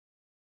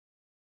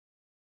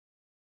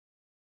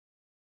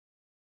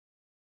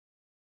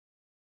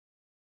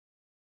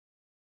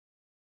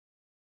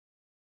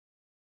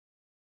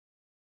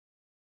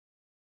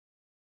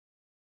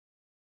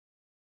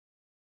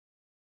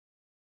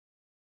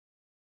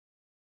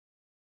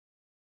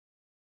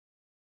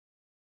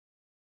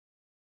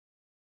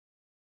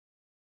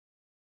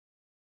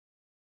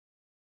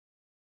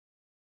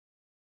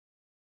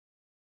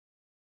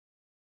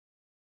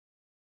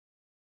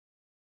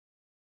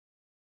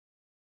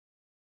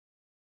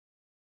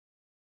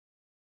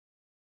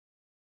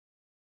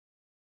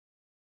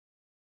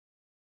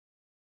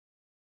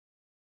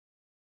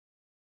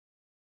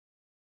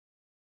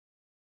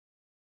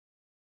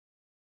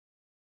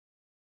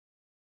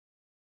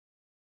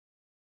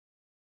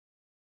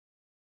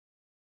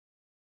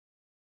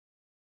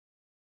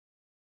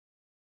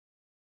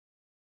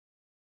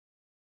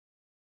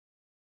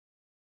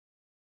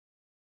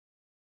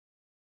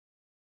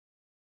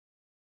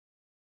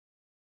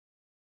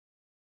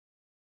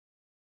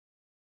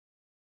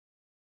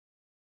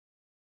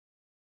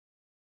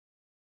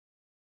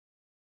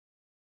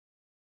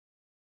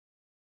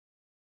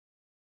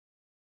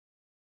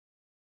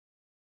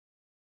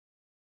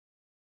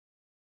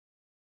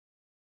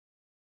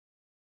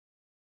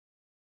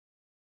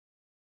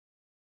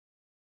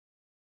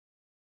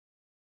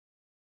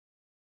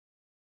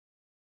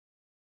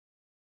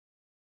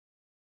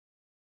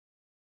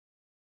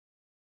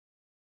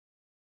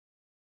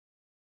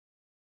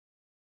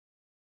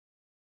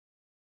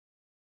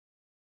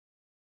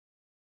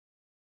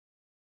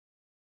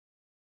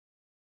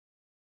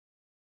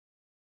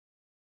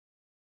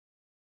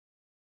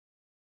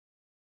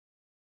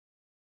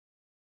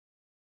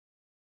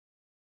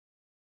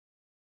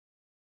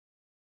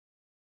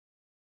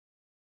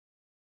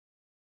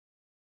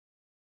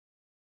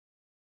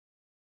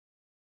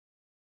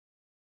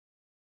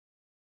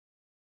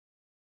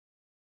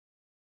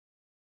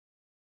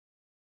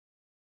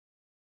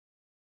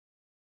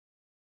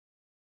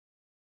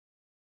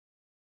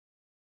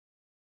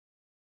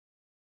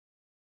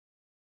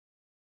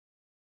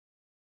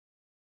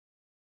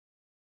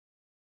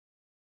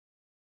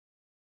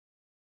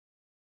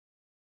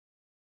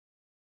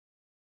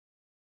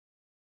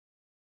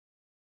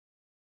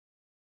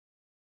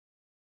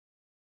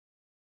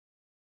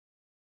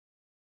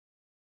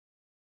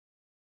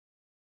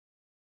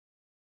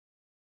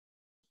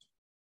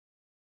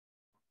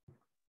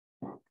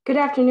Good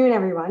afternoon,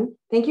 everyone.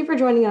 Thank you for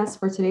joining us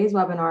for today's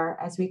webinar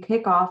as we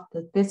kick off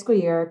the fiscal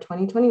year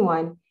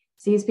 2021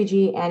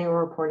 CSBG annual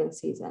reporting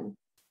season.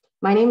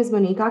 My name is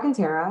Monique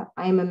Alcantara.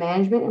 I am a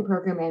management and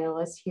program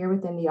analyst here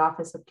within the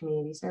Office of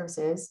Community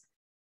Services,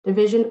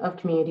 Division of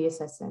Community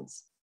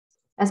Assistance.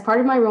 As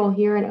part of my role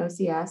here in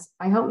OCS,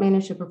 I help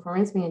manage the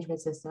performance management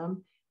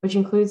system, which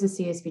includes the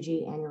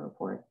CSBG annual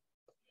report.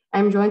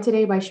 I'm joined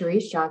today by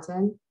Sharice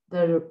Johnson,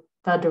 the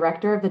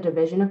Director of the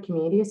Division of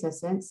Community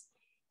Assistance,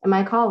 and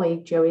my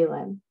colleague, Joey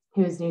Lim,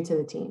 who is new to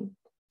the team.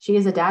 She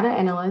is a data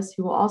analyst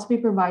who will also be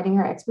providing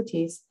her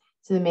expertise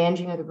to the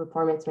managing of the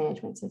performance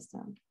management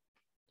system.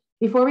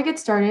 Before we get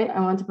started,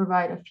 I want to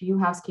provide a few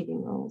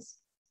housekeeping rules.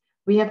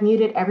 We have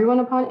muted everyone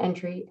upon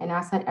entry and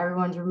ask that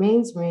everyone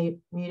remains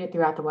muted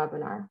throughout the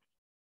webinar.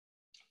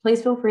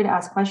 Please feel free to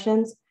ask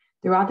questions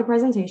throughout the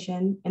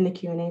presentation in the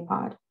Q&A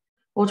pod.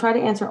 We'll try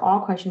to answer all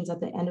questions at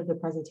the end of the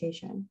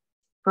presentation.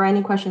 For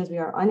any questions we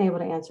are unable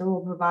to answer,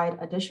 we'll provide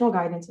additional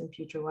guidance in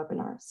future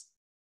webinars.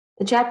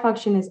 The chat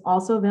function is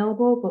also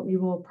available, but we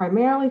will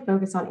primarily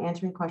focus on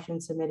answering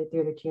questions submitted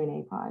through the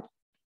Q&A pod.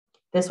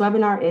 This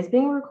webinar is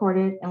being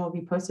recorded and will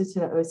be posted to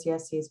the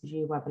OCS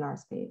CSBG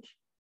webinars page.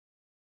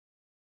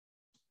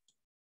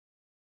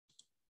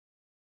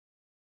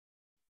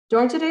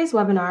 During today's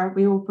webinar,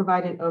 we will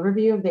provide an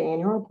overview of the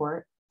annual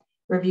report,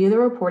 review the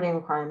reporting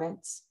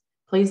requirements.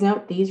 Please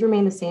note these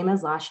remain the same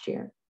as last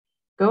year.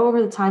 Go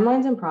over the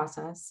timelines and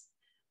process,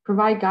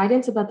 provide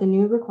guidance about the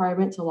new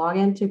requirement to log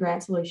in to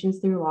grant solutions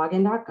through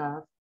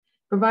login.gov,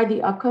 provide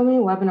the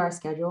upcoming webinar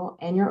schedule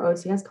and your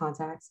OCS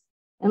contacts,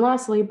 and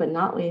lastly, but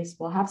not least,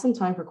 we'll have some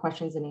time for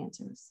questions and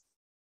answers.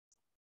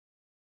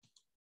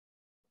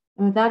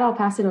 And with that, I'll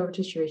pass it over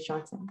to Sharice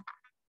Johnson.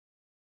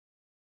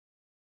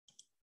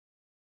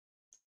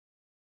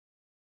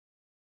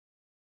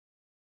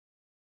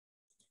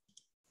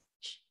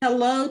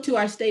 Hello to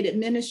our state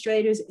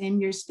administrators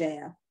and your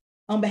staff.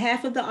 On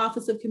behalf of the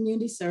Office of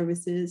Community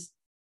Services,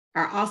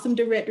 our awesome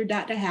director,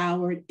 Dr.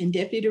 Howard, and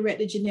Deputy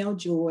Director Janelle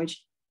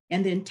George,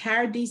 and the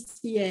entire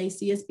DCA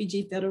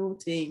CSBG federal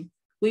team,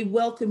 we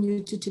welcome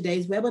you to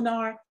today's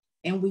webinar,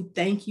 and we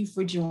thank you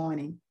for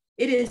joining.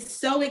 It is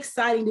so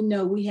exciting to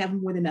know we have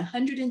more than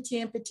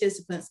 110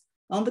 participants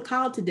on the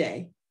call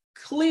today.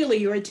 Clearly,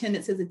 your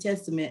attendance is a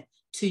testament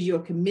to your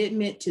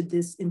commitment to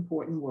this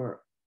important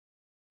work.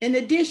 In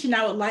addition,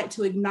 I would like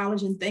to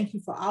acknowledge and thank you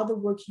for all the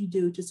work you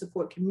do to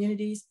support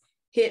communities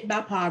hit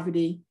by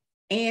poverty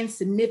and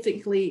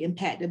significantly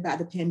impacted by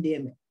the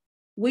pandemic.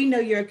 We know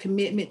your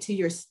commitment to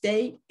your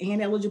state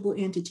and eligible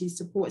entities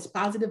supports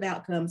positive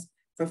outcomes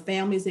for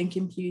families and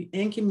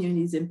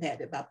communities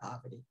impacted by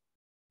poverty.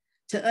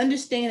 To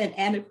understand and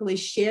adequately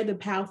share the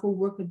powerful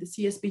work of the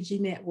CSBG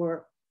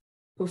network,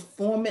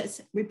 performance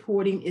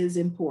reporting is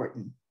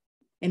important,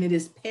 and it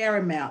is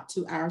paramount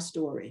to our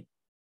story.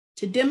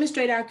 To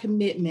demonstrate our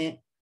commitment,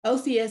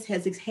 OCS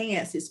has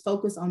enhanced its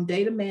focus on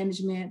data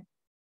management,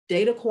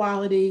 data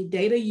quality,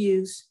 data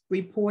use,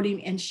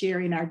 reporting, and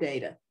sharing our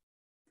data.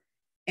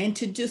 And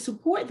to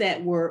support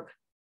that work,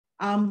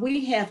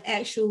 we have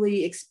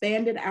actually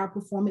expanded our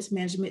performance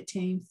management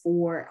team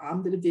for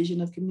the Division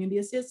of Community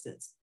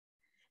Assistance.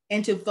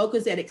 And to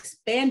focus that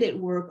expanded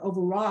work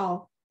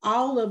overall,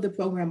 all of the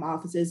program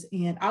offices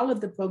and all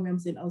of the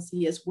programs in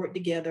OCS work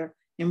together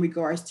in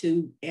regards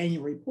to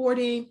annual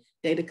reporting,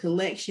 data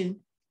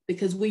collection,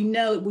 because we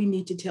know we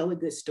need to tell a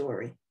good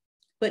story.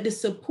 But to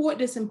support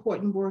this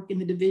important work in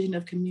the Division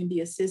of Community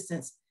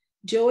Assistance,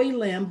 Joey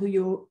Lim, who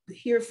you'll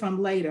hear from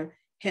later,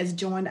 has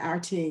joined our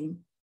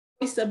team.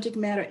 Her subject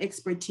matter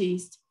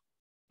expertise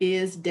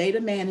is data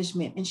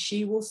management, and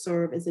she will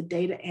serve as a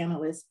data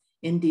analyst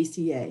in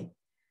DCA.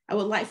 I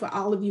would like for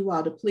all of you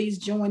all to please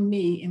join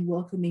me in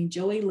welcoming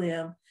Joey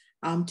Lim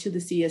to the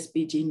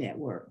CSBG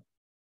network.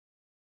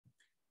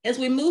 As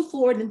we move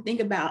forward and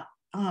think about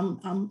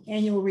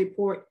annual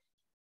report,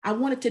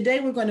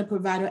 today we're going to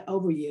provide an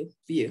overview.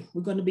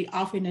 We're going to be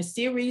offering a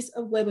series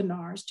of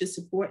webinars to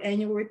support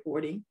annual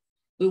reporting.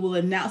 We will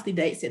announce the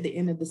dates at the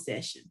end of the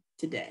session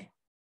today.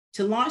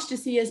 To launch the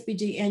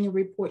CSBG Annual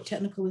Report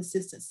Technical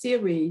Assistance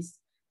Series,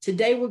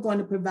 today we're going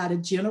to provide a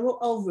general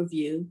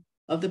overview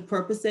of the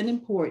purpose and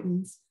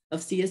importance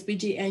of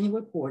CSBG annual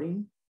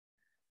reporting.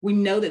 We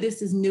know that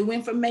this is new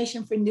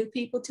information for new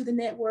people to the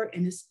network,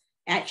 and it's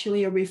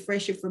actually a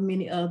refresher for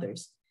many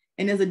others.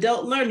 And as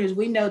adult learners,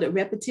 we know that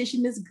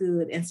repetition is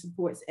good and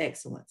supports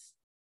excellence.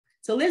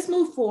 So let's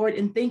move forward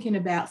in thinking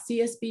about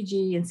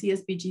CSBG and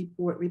CSBG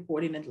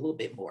reporting a little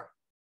bit more.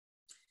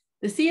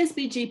 The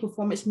CSBG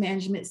performance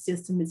management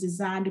system is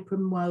designed to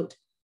promote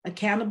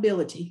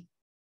accountability,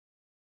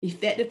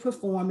 effective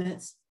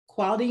performance,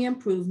 quality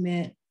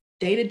improvement,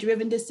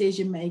 data-driven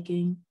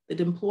decision-making, the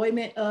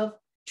deployment of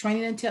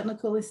training and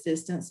technical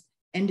assistance,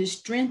 and to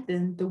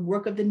strengthen the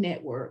work of the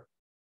network.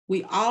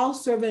 We all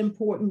serve an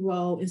important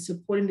role in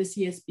supporting the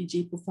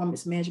CSBG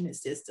performance management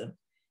system.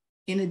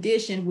 In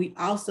addition, we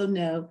also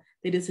know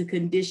that it's a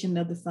condition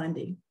of the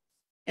funding.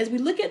 As we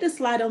look at the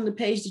slide on the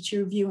page that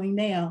you're viewing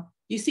now,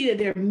 you see that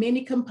there are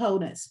many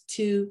components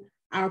to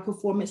our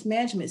performance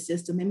management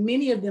system, and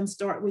many of them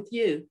start with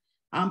you.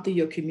 through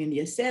your community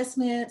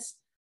assessments,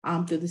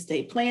 through the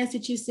state plans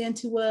that you send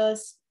to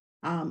us,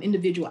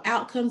 individual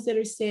outcomes that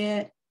are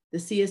set, the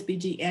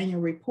CSBG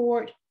annual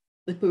report,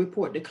 the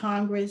report to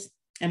Congress,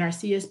 and our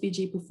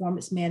CSBG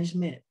performance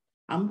management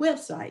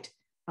website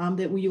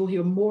that you'll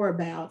hear more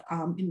about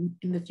in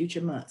the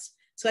future months.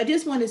 So I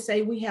just want to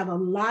say we have a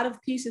lot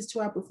of pieces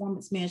to our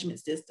performance management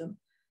system.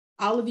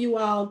 All of you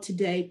all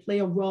today play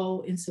a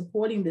role in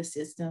supporting the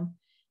system,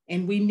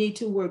 and we need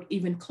to work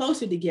even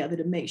closer together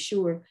to make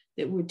sure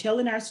that we're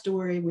telling our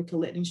story, we're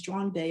collecting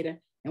strong data,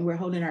 and we're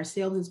holding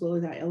ourselves as well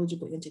as our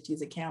eligible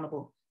entities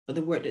accountable for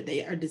the work that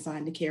they are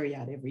designed to carry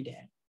out every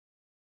day.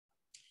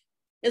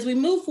 As we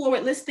move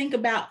forward, let's think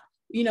about,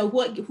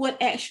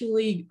 what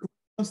actually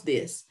governs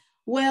this.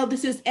 Well,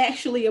 this is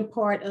actually a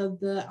part of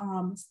the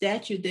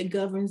statute that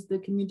governs the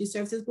Community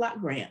Services Block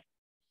Grant.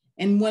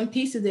 And one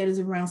piece of that is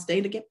around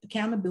state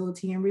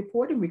accountability and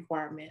reporting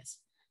requirements.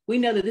 We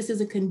know that this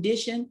is a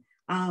condition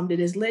that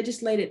is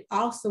legislated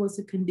also as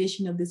a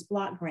condition of this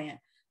block grant.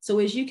 So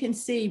as you can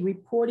see,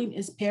 reporting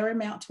is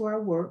paramount to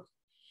our work.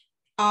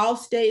 All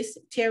states,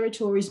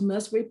 territories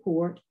must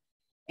report,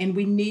 and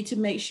we need to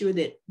make sure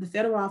that the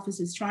federal office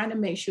is trying to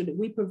make sure that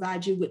we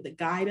provide you with the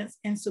guidance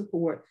and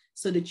support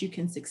so that you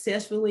can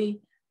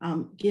successfully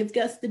give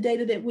us the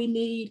data that we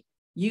need,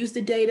 use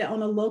the data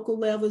on a local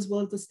level as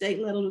well as the state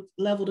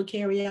level to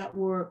carry out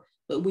work,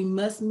 but we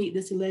must meet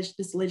this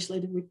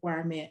legislative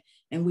requirement.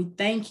 And we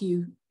thank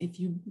you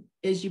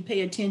as you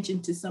pay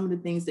attention to some of the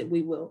things that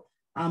we will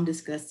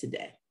discuss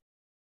today.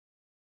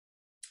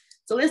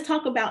 So let's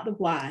talk about the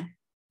why.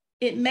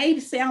 It may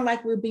sound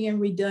like we're being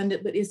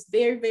redundant, but it's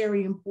very,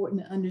 very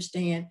important to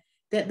understand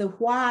that the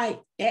why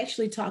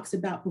actually talks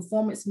about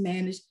performance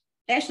management,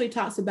 actually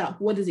talks about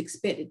what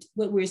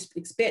we're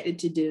expected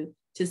to do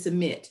to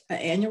submit an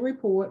annual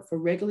report for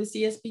regular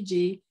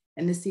CSBG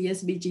and the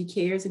CSBG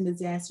CARES and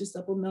disaster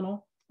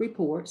supplemental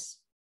reports.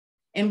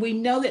 And we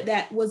know that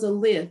that was a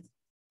lift,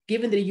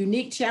 given the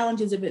unique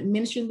challenges of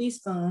administering these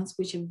funds,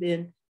 which have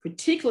been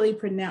particularly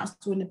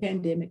pronounced during the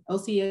pandemic.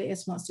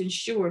 OCAS wants to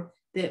ensure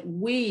that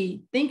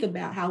we think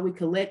about how we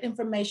collect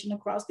information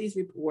across these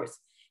reports,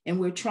 and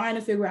we're trying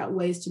to figure out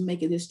ways to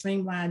make it as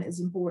streamlined as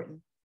important.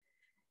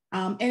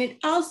 And it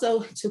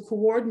also to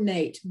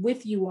coordinate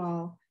with you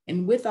all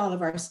and with all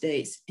of our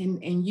states,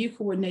 and you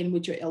coordinating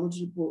with your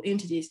eligible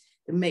entities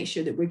to make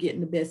sure that we're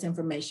getting the best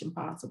information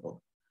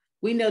possible.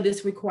 We know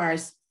this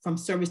requires from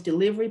service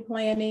delivery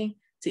planning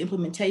to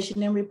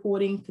implementation and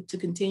reporting to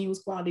continuous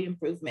quality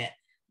improvement.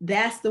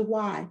 That's the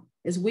why.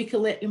 As we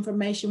collect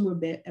information, we're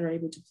better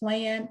able to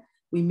plan.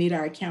 We meet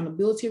our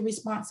accountability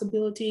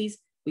responsibilities.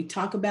 We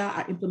talk about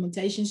our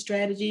implementation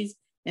strategies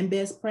and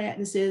best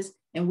practices,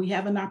 and we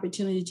have an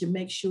opportunity to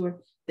make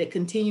sure that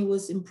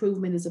continuous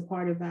improvement is a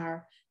part of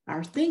our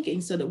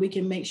thinking so that we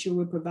can make sure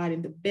we're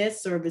providing the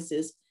best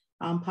services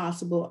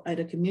possible at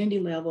a community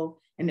level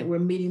and that we're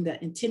meeting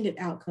the intended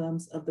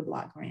outcomes of the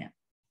block grant.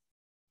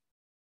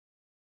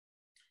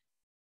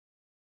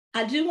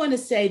 I do want to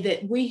say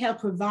that we have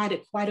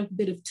provided quite a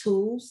bit of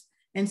tools.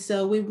 And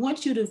so we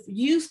want you to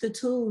use the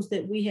tools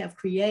that we have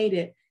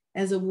created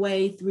as a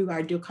way through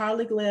our dear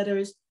colleague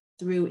letters,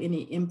 through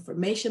any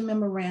information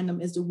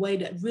memorandum, as a way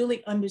to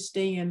really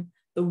understand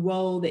the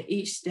role that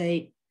each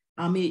state,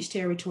 each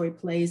territory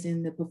plays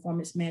in the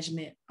performance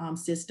management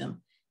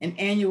system. And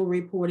annual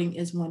reporting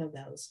is one of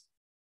those.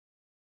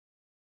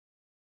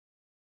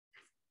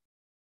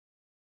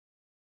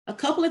 A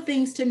couple of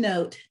things to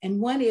note, and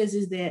one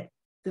is that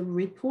the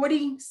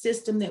reporting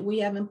system that we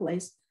have in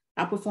place,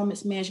 our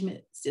performance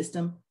management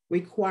system,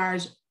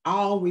 requires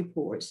all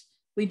reports.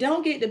 We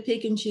don't get to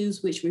pick and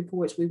choose which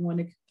reports we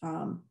want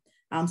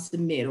to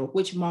submit or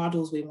which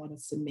modules we want to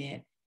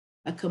submit.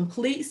 A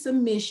complete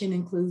submission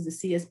includes the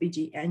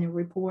CSBG annual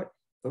report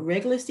for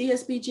regular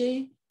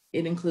CSBG.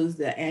 It includes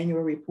the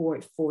annual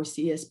report for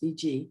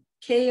CSBG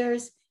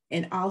CARES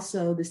and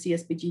also the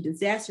CSBG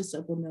disaster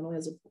supplemental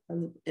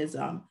as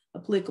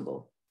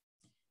applicable.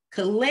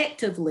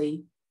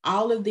 Collectively,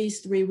 all of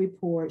these three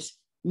reports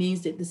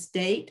means that the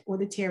state or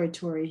the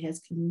territory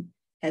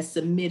has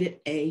submitted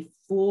a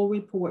full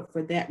report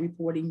for that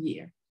reporting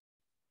year.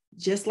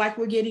 Just like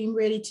we're getting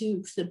ready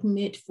to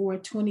submit for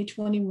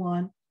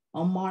 2021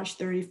 on March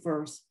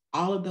 31st,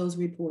 all of those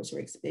reports are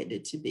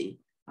expected to be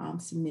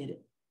submitted.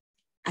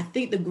 I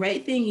think the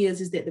great thing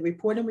is that the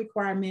reporting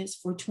requirements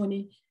for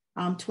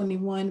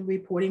 2021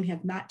 reporting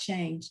have not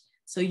changed.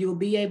 So you'll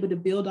be able to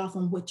build off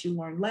on what you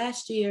learned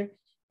last year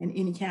and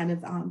any kind of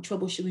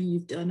troubleshooting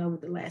you've done over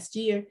the last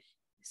year.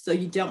 So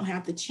you don't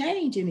have to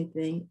change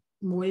anything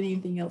more than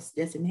anything else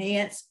that's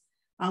enhanced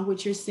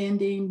what you're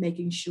sending,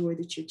 making sure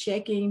that you're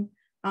checking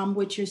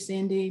what you're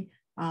sending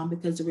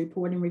because the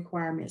reporting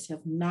requirements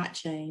have not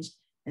changed.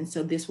 And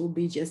so this will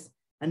be just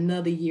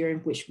another year in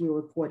which we're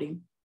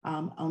reporting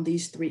on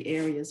these three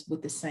areas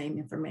with the same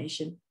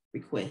information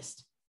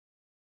request.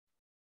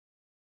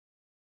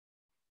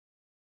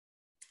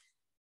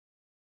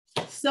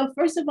 So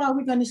first of all,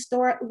 we're going to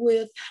start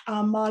with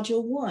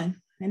module 1.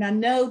 And I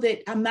know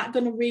that I'm not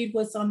going to read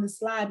what's on the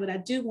slide, but I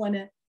do want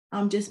to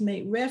just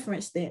make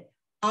reference that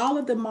all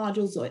of the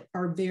modules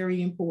are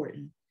very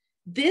important.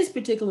 This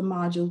particular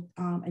module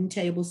and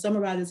table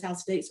summarizes how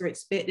states are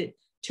expected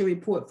to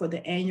report for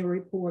the annual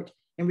report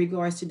in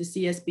regards to the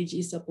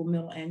CSBG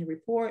Supplemental Annual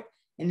Report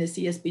and the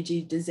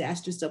CSBG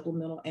Disaster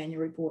Supplemental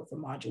Annual Report for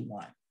Module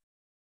 1.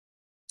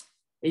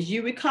 As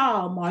you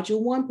recall,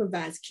 Module 1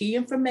 provides key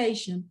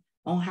information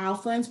on how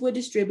funds were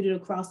distributed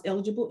across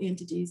eligible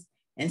entities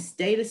and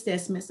state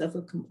assessments of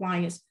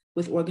compliance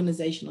with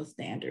organizational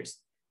standards.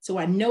 So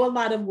I know a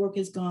lot of work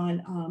has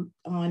gone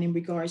on in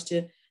regards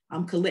to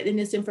collecting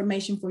this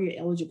information for your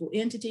eligible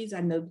entities.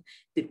 I know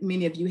that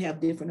many of you have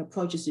different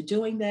approaches to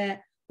doing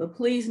that, but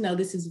please know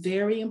this is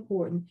very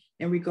important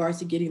in regards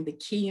to getting the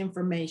key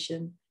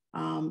information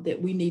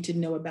that we need to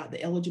know about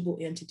the eligible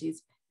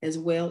entities as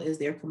well as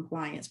their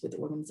compliance with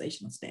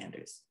organizational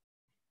standards.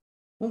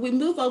 When we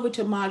move over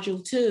to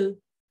Module 2,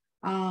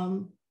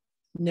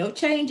 no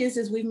changes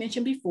as we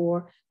mentioned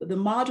before, but the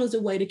module is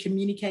a way to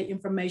communicate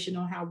information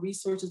on how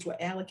resources were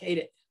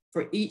allocated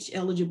for each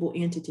eligible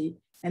entity.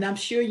 And I'm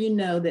sure you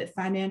know that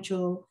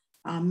financial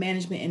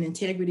management and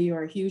integrity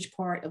are a huge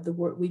part of the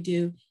work we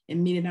do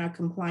in meeting our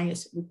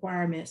compliance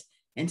requirements.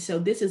 And so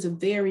this is a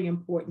very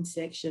important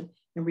section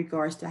in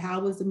regards to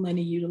how was the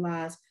money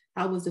utilized,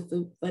 how was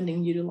the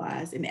funding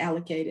utilized and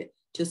allocated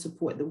to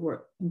support the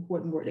work,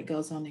 important work that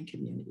goes on in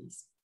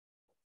communities.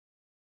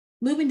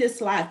 Moving to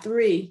slide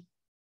 3,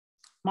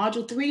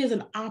 Module 3 is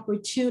an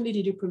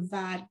opportunity to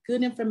provide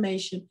good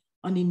information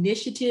on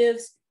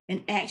initiatives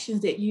and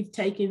actions that you've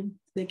taken,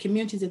 the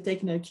communities have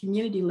taken at a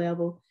community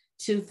level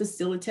to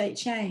facilitate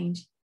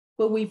change.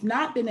 But we've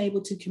not been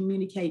able to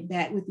communicate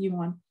back with you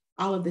on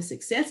all of the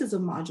successes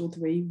of Module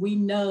 3. We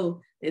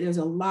know that there's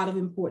a lot of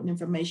important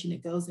information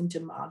that goes into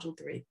Module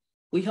 3.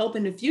 We hope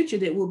in the future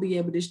that we'll be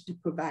able to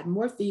provide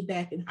more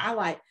feedback and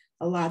highlight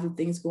a lot of the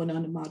things going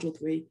on in Module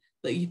 3.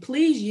 But you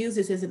please use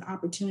this as an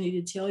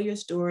opportunity to tell your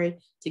story,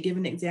 to give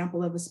an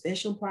example of a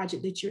special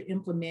project that you're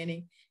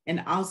implementing,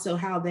 and also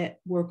how that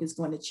work is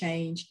going to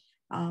change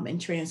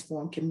and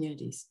transform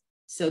communities.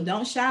 So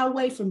don't shy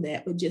away from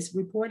that, but just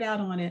report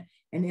out on it.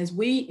 And as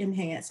we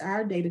enhance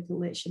our data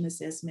collection,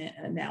 assessment,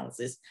 and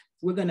analysis,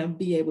 we're going to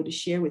be able to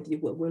share with you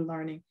what we're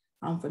learning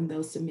from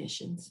those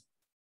submissions.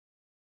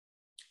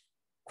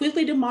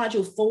 Quickly to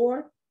Module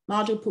 4.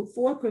 Module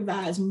 4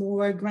 provides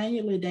more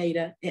granular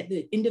data at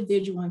the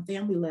individual and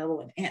family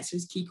level and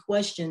answers key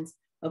questions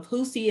of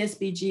who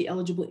CSBG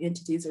eligible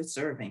entities are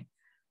serving.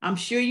 I'm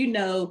sure you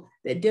know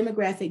that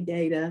demographic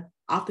data,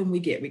 often we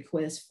get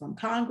requests from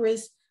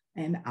Congress,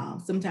 and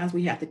sometimes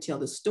we have to tell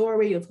the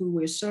story of who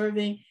we're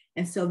serving.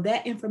 And so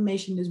that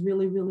information is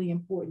really, really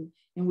important.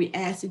 And we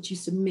ask that you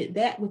submit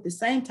that with the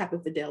same type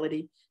of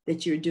fidelity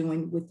that you're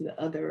doing with the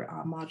other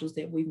modules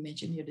that we've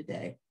mentioned here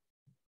today.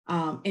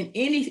 And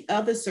any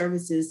other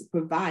services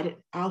provided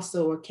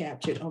also are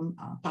captured on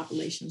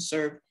population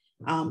served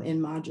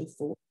in Module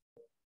 4.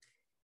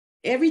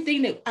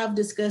 Everything that I've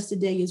discussed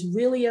today is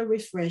really a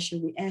refresher.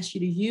 We ask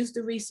you to use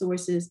the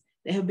resources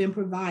that have been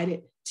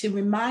provided to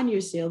remind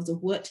yourselves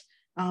of what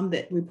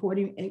that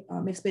reporting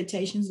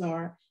expectations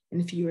are.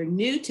 And if you are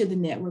new to the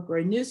network or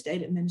a new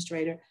state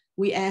administrator,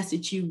 we ask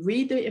that you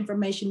read the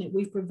information that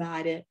we've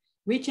provided,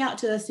 reach out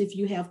to us if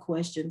you have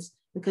questions,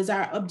 because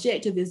our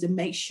objective is to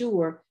make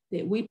sure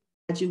that we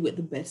provide you with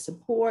the best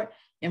support,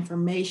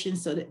 information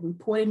so that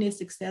reporting is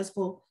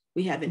successful.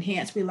 We have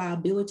enhanced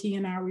reliability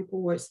in our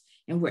reports,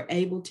 and we're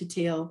able to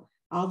tell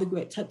all the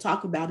great,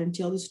 talk about and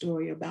tell the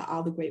story about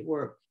all the great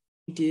work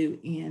we do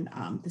in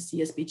the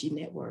CSBG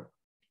network.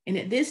 And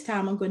at this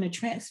time, I'm going to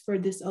transfer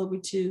this over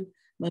to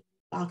Monique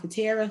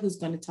Alcantara, who's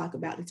going to talk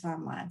about the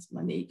timelines.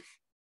 Monique.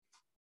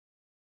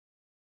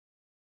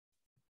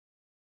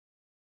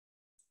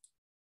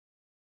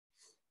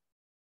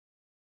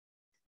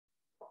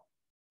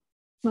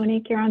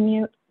 Monique, you're on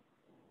mute.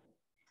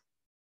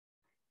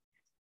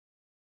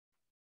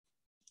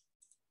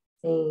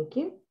 Thank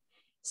you.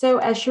 So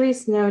as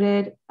Sharice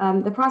noted,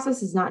 the process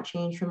has not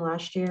changed from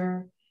last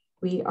year.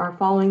 We are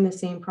following the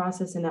same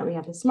process in that we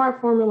have the SMART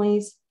form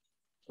release,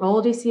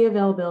 OLDC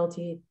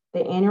availability,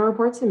 the annual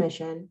report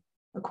submission,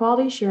 a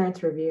quality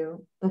assurance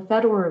review, the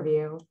federal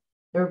review,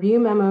 the review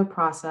memo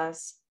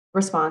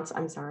response,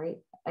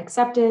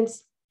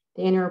 acceptance,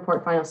 the annual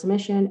report final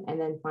submission, and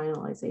then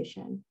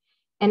finalization.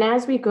 And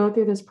as we go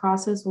through this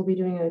process, we'll be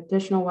doing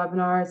additional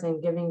webinars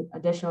and giving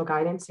additional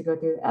guidance to go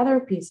through the other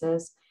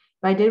pieces.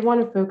 But I did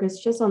want to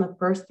focus just on the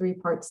first 3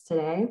 parts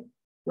today,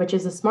 which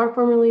is the SMART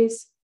form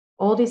release,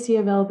 OLDC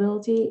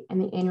availability,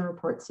 and the annual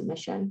report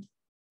submission.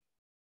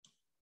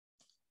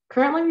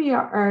 Currently, we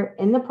are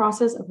in the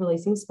process of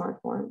releasing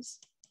SMART forms.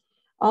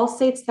 All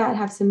states that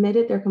have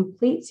submitted their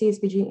complete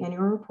CSBG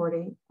annual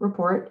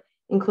report,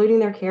 including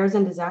their CARES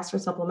and disaster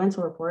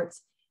supplemental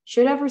reports,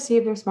 should have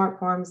received their SMART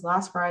forms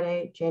last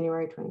Friday,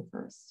 January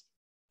 21st.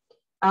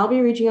 I'll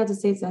be reaching out to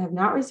states that have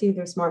not received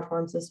their SMART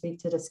forms this week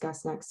to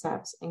discuss next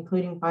steps,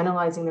 including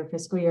finalizing their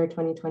fiscal year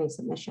 2020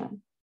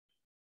 submission.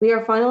 We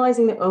are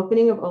finalizing the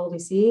opening of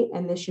OLDC,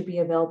 and this should be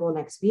available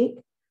next week.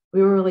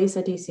 We will release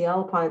a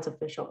DCL upon its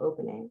official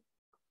opening.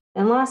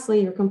 And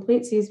lastly, your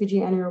complete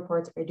CSBG annual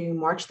reports are due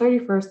March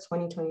 31st,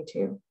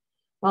 2022.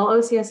 While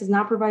OCS is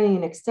not providing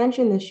an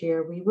extension this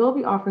year, we will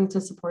be offering to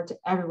support to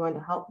everyone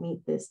to help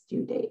meet this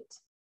due date.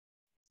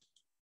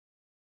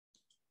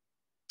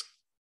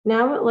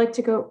 Now I'd like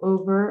to go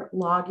over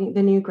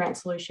the new Grant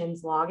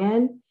Solutions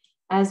login.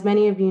 As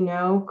many of you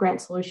know,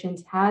 Grant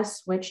Solutions has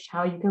switched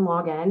how you can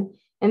log in,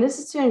 and this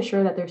is to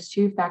ensure that there's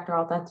two-factor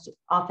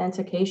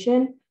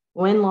authentication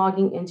when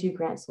logging into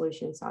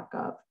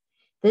grantsolutions.gov.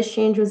 This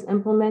change was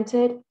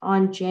implemented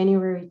on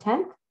January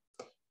 10th,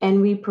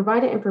 and we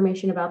provided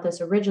information about this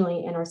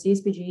originally in our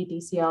CSBG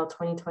DCL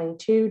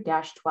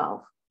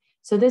 2022-12.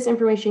 So this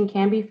information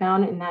can be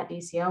found in that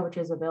DCL, which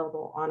is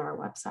available on our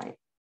website.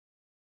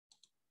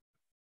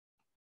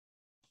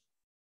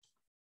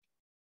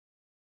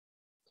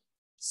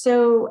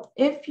 So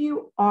if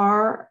you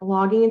are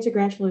logging into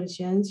Grant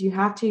Solutions, you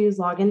have to use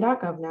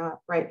login.gov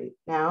right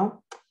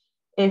now.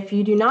 If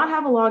you do not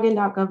have a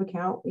login.gov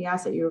account, we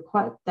ask that you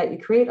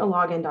create a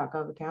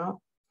login.gov account,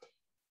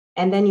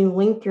 and then you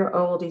link your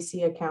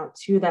OLDC account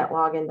to that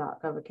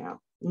login.gov account.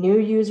 New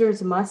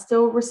users must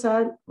still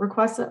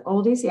request an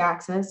OLDC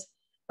access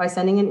by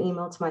sending an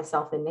email to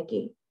myself and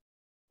Nikki.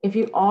 If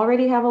you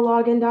already have a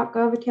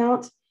login.gov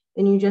account,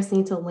 then you just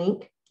need to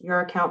link your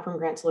account from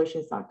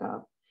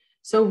grantsolutions.gov.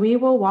 So we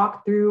will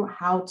walk through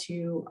how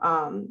to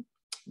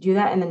do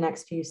that in the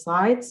next few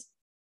slides.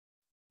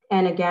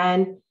 And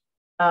again,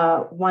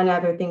 one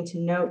other thing to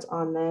note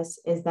on this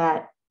is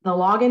that the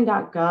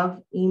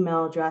login.gov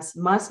email address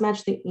must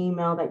match the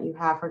email that you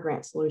have for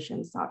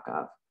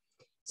grantsolutions.gov.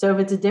 So if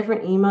it's a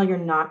different email, you're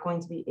not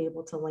going to be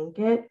able to link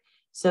it.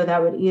 So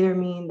that would either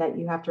mean that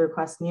you have to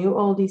request new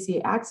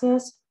OLDC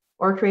access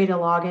or create a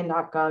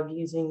login.gov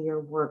using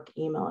your work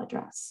email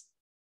address.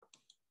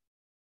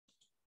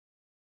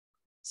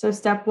 So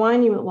step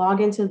one, you would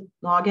log into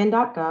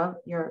login.gov,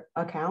 your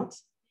account.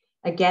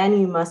 Again,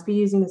 you must be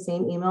using the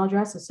same email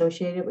address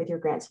associated with your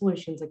Grant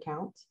Solutions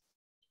account.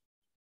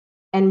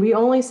 And we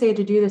only say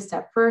to do this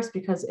step first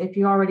because if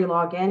you already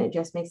log in, it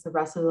just makes the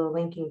rest of the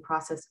linking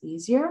process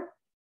easier.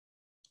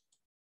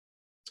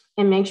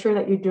 And make sure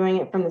that you're doing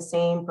it from the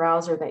same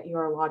browser that you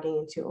are logging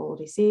into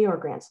OLDC or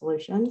Grant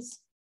Solutions.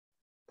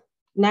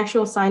 Next,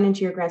 you'll sign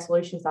into your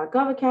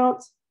grantsolutions.gov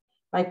account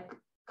by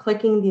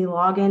clicking the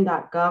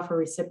login.gov for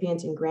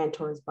recipients and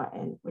grantors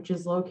button, which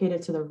is located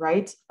to the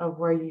right of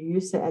where you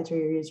used to enter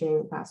your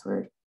username and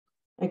password.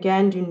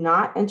 Again, do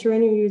not enter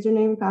in your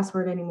username and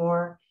password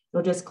anymore.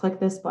 You'll just click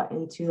this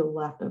button to the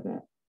left of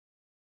it.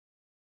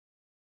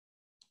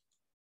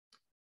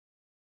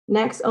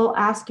 Next, I'll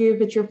ask you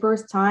if it's your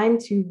first time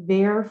to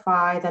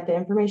verify that the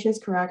information is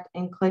correct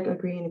and click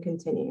agree and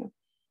continue.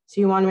 So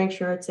you want to make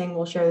sure it's saying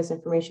we'll share this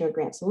information with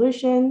Grant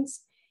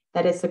Solutions,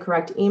 that it's the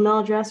correct email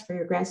address for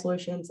your Grant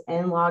Solutions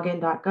and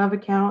login.gov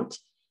account.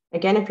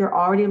 Again, if you're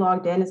already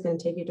logged in, it's going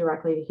to take you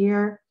directly to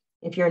here.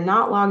 If you're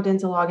not logged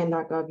into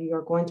login.gov, you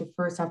are going to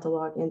first have to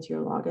log into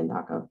your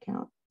login.gov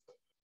account.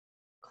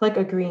 Click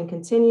agree and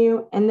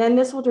continue, and then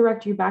this will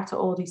direct you back to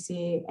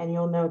OLDC and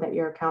you'll know that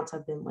your accounts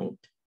have been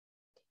linked.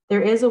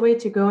 There is a way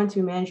to go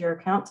into manage your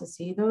account to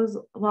see those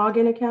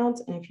login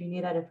accounts, and if you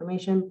need that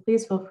information,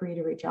 please feel free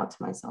to reach out to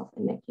myself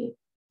and Nikki.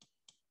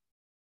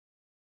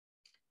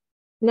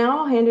 Now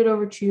I'll hand it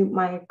over to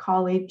my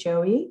colleague,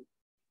 Joey,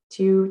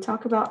 to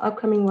talk about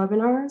upcoming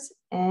webinars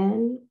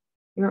and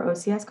your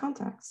OCS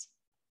contacts.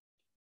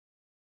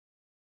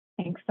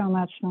 Thanks so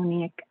much,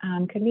 Monique.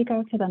 Could we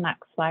go to the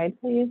next slide,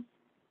 please?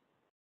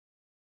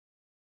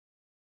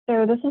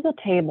 So this is a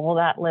table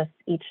that lists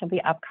each of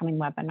the upcoming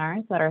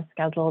webinars that are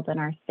scheduled in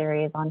our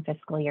series on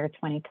fiscal year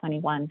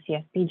 2021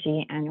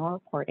 CSBG annual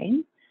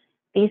reporting.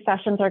 These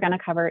sessions are going to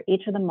cover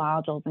each of the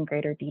modules in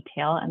greater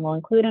detail and will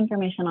include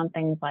information on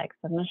things like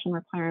submission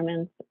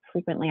requirements,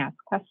 frequently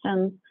asked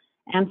questions,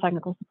 and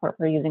technical support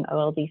for using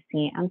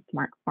OLDC and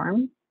Smart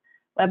Forms.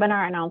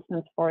 Webinar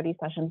announcements for these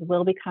sessions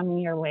will be coming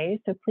your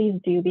way, so please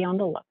do be on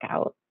the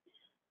lookout.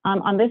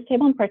 On this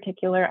table in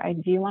particular, I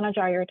do want to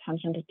draw your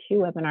attention to two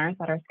webinars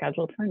that are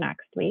scheduled for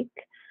next week.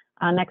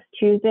 Next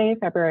Tuesday,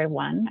 February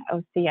 1,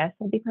 OCS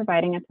will be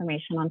providing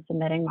information on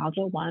submitting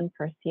Module 1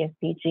 for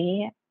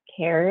CSBG,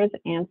 CARES,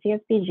 and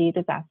CSBG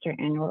disaster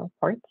annual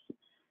reports.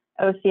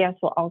 OCS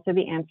will also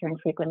be answering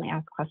frequently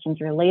asked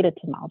questions related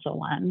to Module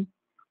 1.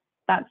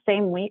 That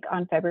same week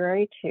on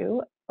February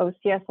 2,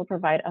 OCS will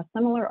provide a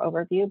similar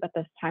overview, but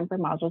this time for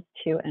Modules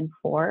 2 and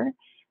 4.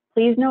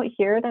 Please note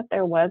here that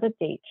there was a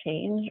date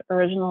change.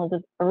 Originally,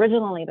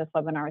 this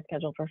webinar was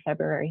scheduled for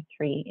February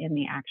 3 in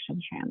the action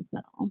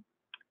transmittal.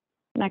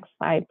 Next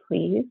slide,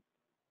 please.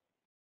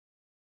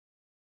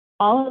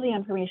 All of the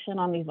information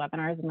on these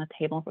webinars in the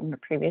table from the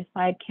previous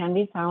slide can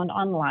be found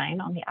online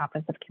on the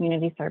Office of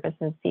Community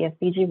Services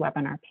CSBG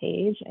webinar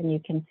page, and you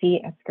can see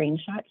a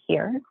screenshot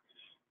here.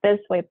 This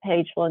web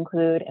page will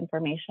include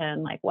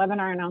information like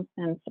webinar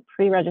announcements,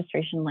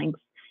 pre-registration links,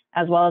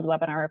 as well as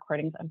webinar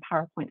recordings and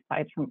PowerPoint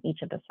slides from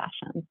each of the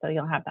sessions. So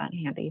you'll have that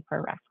handy for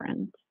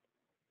reference.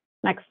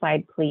 Next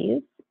slide,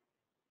 please.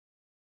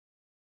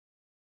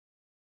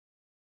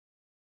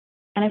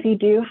 And if you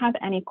do have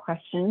any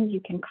questions,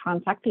 you can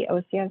contact the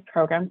OCS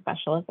program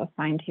specialist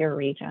assigned to your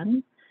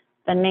region.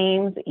 The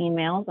names,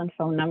 emails, and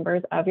phone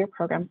numbers of your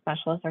program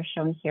specialists are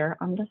shown here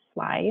on the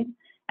slide.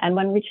 And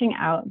when reaching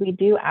out, we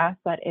do ask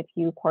that if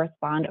you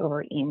correspond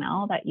over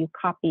email, that you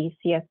copy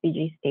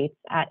CSBG states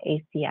at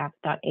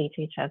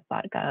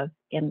acf.hhs.gov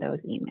in those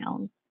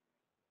emails.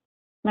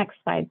 Next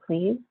slide,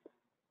 please.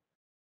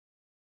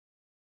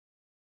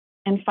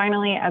 And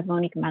finally, as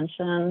Monique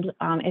mentioned,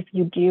 if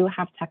you do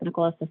have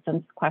technical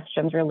assistance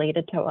questions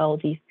related to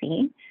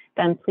OLDC,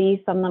 then please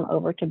send them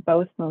over to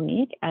both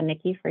Monique and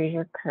Nikki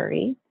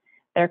Fraser-Curry.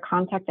 Their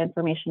contact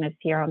information is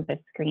here on this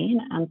screen.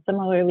 And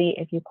similarly,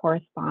 if you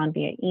correspond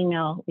via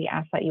email, we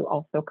ask that you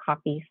also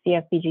copy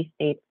CSBG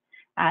states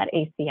at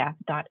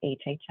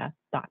acf.hhs.gov.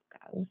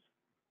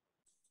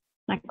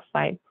 Next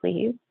slide,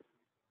 please.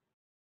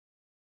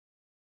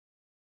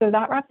 So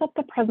that wraps up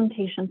the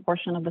presentation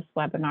portion of this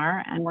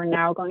webinar, and we're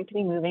now going to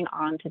be moving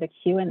on to the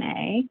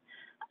Q&A.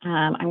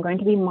 I'm going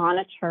to be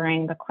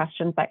monitoring the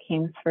questions that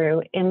came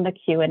through in the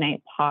Q&A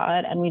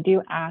pod, and we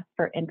do ask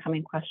for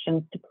incoming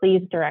questions to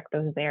please direct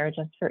those there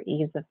just for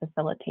ease of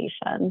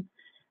facilitation.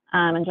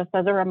 And just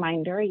as a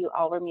reminder, you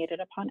all were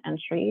muted upon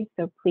entry,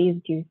 so please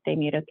do stay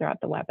muted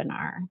throughout the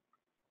webinar.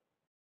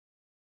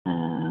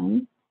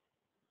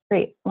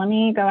 Great, let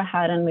me go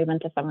ahead and move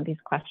into some of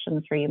these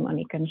questions for you,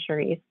 Monique and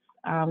Sharice.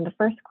 The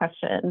first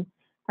question,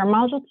 for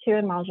Module 2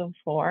 and Module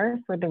 4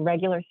 for the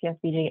regular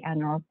CSBG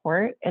annual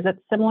report, is it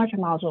similar to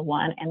Module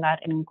 1 in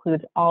that it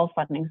includes all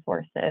funding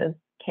sources,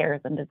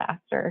 CARES, and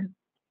disaster?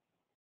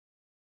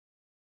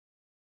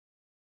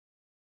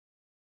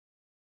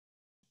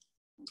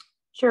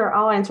 Sure,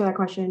 I'll answer that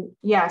question.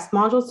 Yes,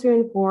 Modules 2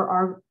 and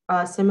 4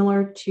 are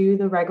similar to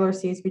the regular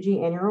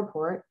CSBG annual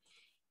report.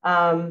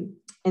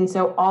 And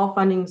so all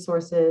funding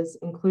sources,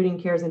 including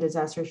CARES and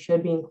disaster,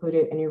 should be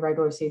included in your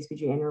regular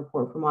CSBG annual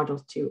report for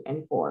Modules 2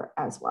 and 4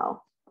 as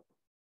well.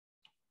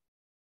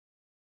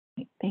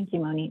 Thank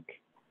you,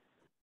 Monique.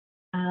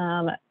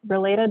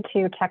 Related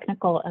to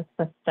technical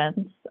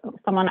assistance,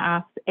 someone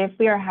asked if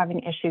we are having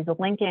issues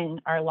linking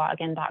our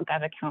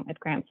login.gov account with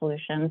Grant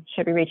Solutions,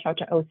 should we reach out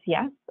to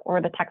OCS or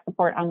the tech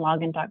support on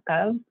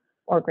login.gov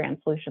or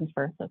Grant Solutions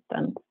for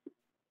assistance?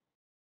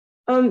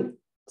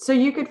 So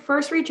you could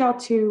first reach out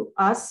to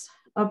us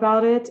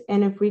about it,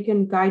 and if we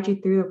can guide you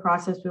through the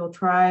process, we'll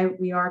try.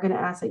 We are going to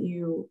ask that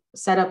you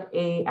set up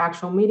an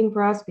actual meeting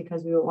for us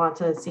because we want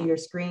to see your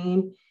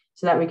screen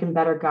so that we can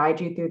better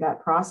guide you through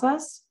that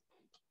process.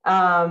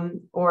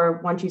 Or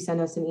once you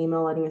send us an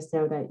email letting us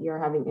know that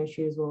you're having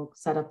issues, we'll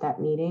set up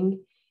that meeting.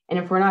 And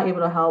if we're not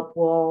able to help,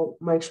 we'll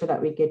make sure that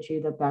we get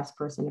you the best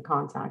person to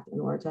contact in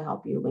order to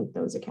help you link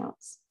those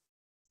accounts.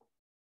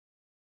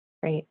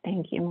 Great,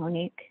 thank you,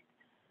 Monique.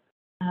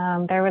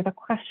 There was a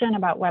question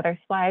about whether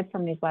slides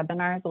from these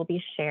webinars will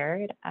be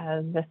shared,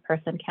 as this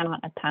person cannot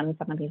attend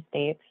some of these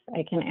dates.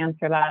 I can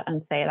answer that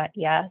and say that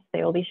yes,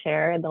 they will be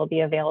shared. They'll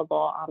be available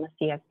on the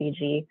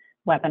CSBG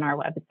webinar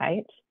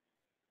website.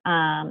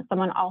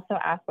 Someone also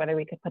asked whether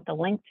we could put the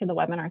link to the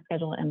webinar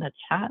schedule in the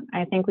chat.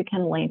 I think we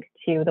can link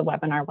to the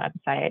webinar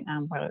website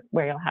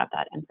where you'll have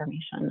that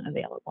information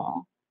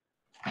available.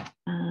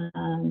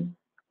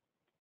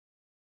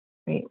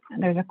 Great.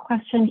 And there's a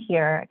question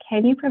here.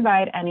 Can you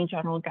provide any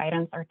general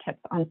guidance or tips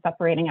on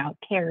separating out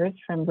CARES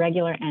from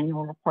regular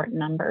annual report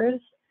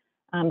numbers?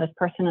 This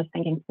person is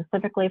thinking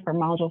specifically for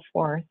Module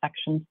 4,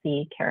 Section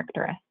C,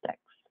 characteristics.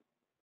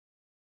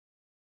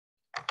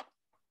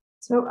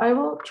 So I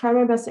will try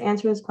my best to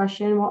answer this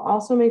question. We'll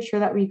also make sure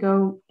that we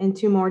go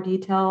into more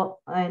detail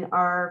in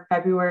our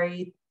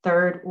February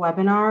 3rd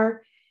webinar.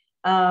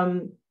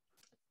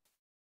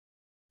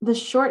 The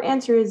short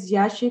answer is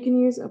yes, you can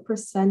use a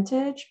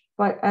percentage,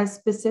 but as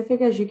specific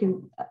as you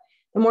can,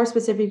 the more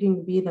specific you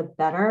can be, the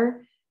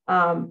better.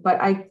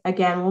 But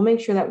again, we'll make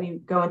sure that we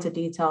go into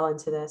detail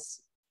into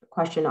this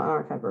question on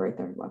our February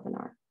 3rd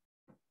webinar.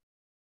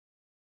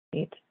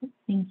 Great,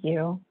 thank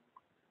you.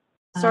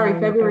 Sorry,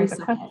 February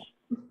 2nd.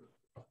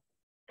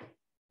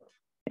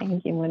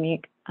 Thank you,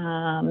 Monique.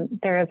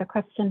 There is a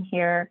question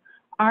here.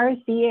 Are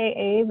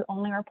CAAs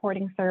only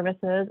reporting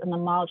services in the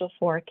Module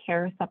 4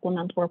 CARE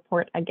supplemental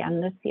report again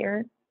this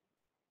year?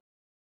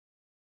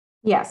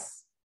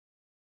 Yes.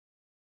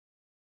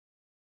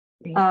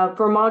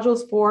 For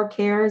Modules 4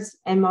 CARES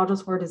and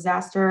Modules 4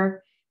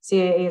 disaster,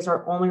 CAAs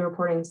are only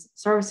reporting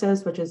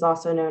services, which is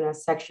also known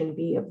as Section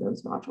B of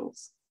those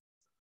modules.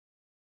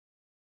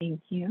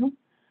 Thank you.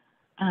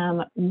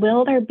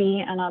 Will there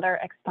be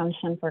another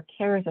extension for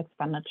CARES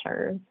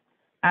expenditures?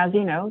 As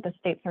you know, the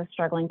states are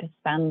struggling to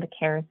spend the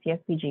CARES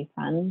CSBG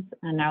funds,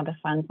 and now the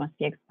funds must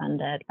be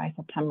expended by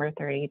September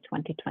 30,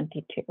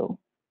 2022.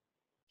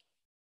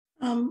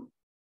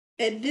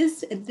 At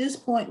this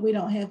point, we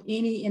don't have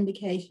any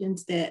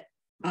indications that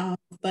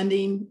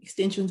funding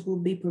extensions will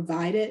be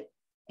provided.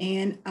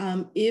 And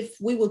if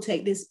we will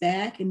take this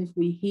back, and if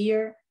we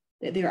hear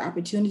that there are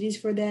opportunities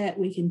for that,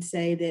 we can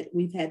say that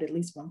we've had at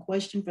least one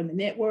question from the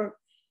network.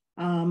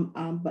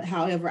 But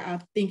however, I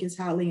think it's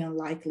highly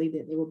unlikely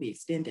that they will be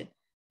extended.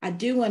 I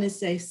do want to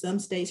say some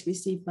states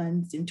received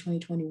funds in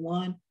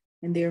 2021.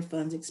 and their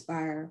funds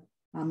expire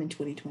in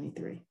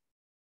 2023.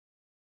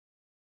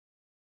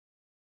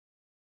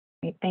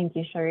 Great. Thank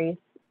you, Sharice.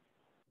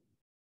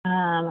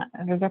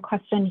 There's a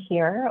question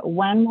here.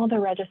 When will the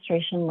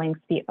registration links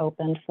be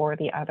opened for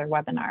the other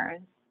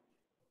webinars?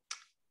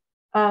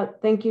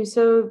 Thank you.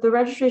 So the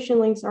registration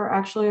links are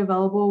actually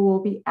available.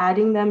 We'll be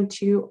adding them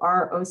to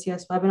our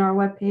OCS webinar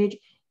webpage.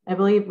 I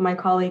believe my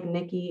colleague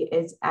Nikki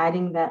is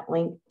adding that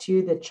link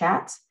to the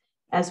chat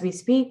as we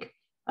speak.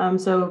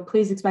 So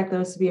please expect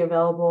those to be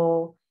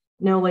available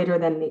no later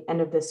than the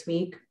end of this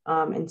week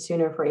and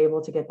sooner if we're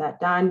able to get that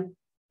done.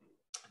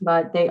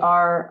 But they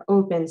are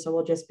open, so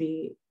we'll just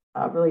be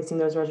releasing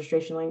those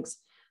registration links.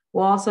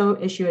 We'll also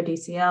issue a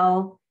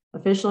DCL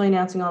officially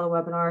announcing all the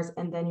webinars,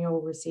 and then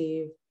you'll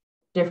receive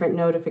different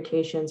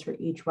notifications for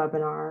each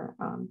webinar,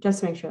 just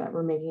to make sure that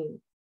we're making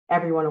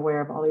everyone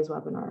aware of all these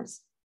webinars.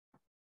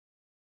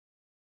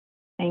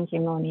 Thank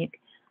you, Monique.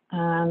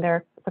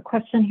 There's a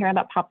question here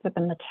that popped up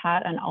in the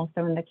chat and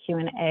also in the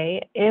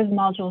Q&A. Is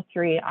Module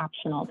 3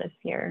 optional this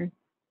year?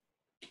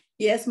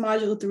 Yes,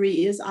 Module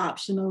 3 is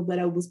optional, but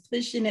I was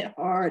pushing it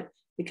hard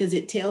because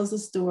it tells the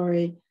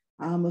story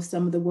of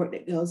some of the work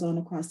that goes on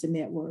across the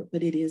network,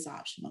 but it is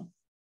optional.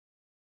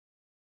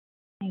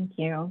 Thank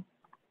you.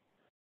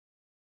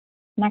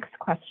 Next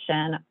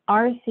question,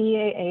 are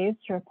CAAs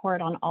to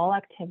report on all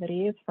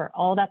activities for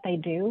all that they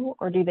do,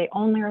 or do they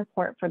only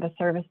report for the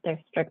service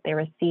district they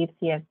receive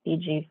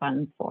CSBG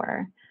funds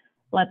for?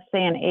 Let's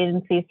say an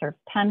agency serves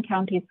 10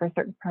 counties for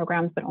certain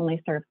programs, but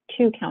only serves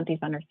 2 counties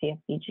under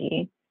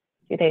CSBG.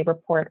 Do they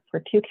report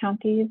for 2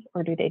 counties,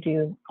 or do they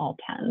do all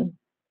 10?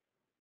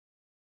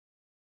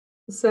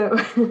 So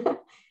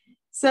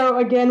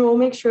again, we'll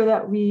make sure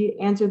that we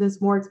answer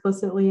this more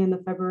explicitly in the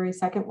February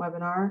 2nd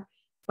webinar.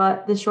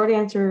 But the short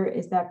answer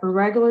is that for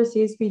regular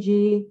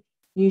CSBG,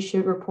 you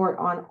should report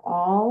on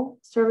all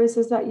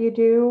services that you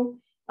do.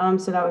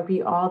 So that would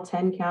be all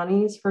 10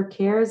 counties. For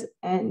CARES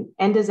and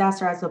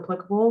disaster as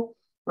applicable,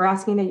 we're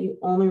asking that you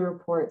only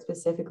report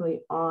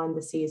specifically on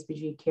the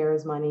CSBG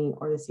CARES money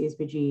or the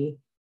CSBG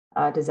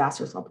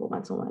disaster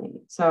supplemental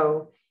money.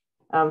 So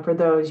for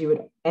those you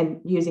would, and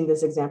using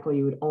this example,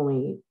 you would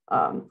only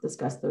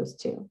discuss those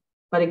 2.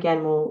 But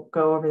again, we'll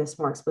go over this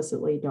more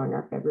explicitly during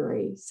our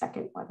February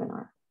 2nd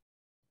webinar.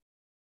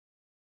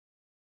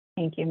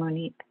 Thank you,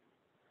 Monique.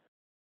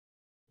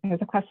 There's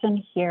a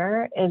question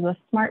here. Is the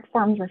Smart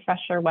Forms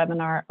Refresher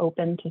webinar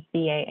open to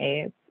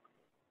CAAs?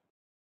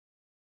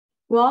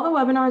 While the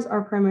webinars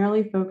are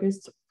primarily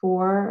focused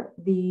for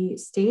the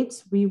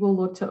states, we will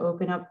look to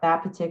open up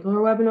that particular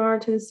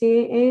webinar to the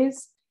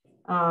CAAs.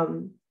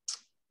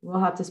 We'll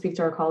have to speak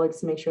to our colleagues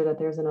to make sure that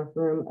there's enough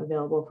room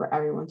available for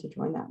everyone to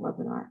join that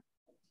webinar.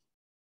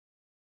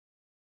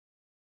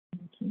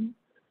 Thank you.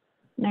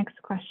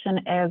 Next question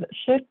is,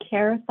 should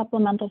CARES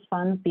supplemental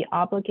funds be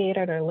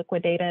obligated or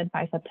liquidated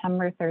by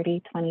September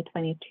 30,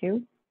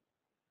 2022?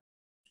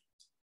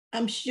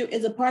 I'm sure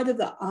as a part of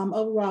the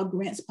overall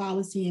grants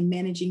policy and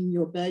managing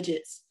your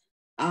budgets,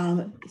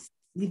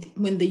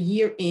 when the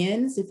year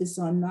ends, if it's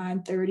on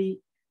 9/30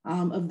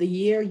 of the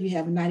year, you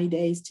have 90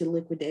 days to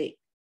liquidate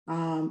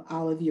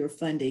all of your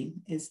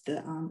funding is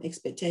the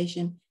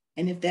expectation.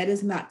 And if that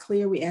is not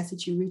clear, we ask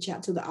that you reach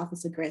out to the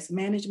Office of Grants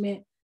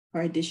Management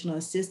for additional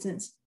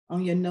assistance.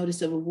 On your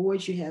notice of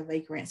awards, you have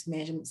a grants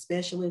management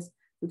specialist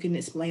who can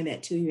explain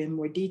that to you in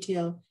more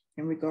detail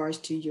in regards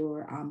to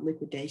your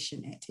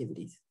liquidation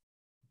activities.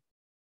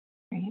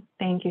 Great,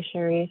 thank you,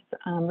 Sharice.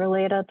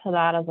 Related to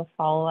that as a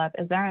follow-up,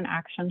 is there an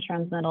action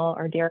transmittal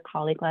or dear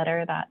colleague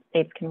letter that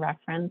states can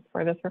reference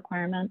for this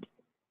requirement?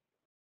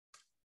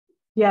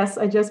 Yes,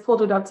 I just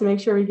pulled it up to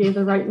make sure we gave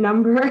the right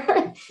number.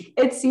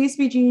 It's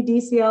CSBG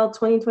DCL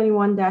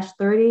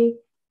 2021-30.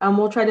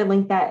 We'll try to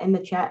link that in the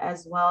chat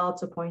as well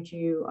to point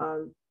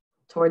you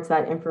towards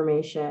that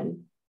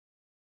information.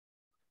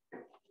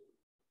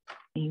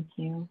 Thank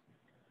you.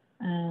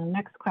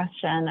 Next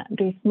question.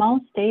 Do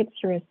small states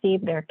who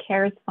receive their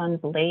CARES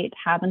funds late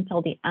have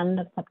until the end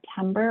of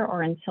September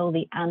or until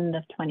the end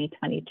of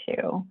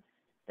 2022?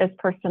 This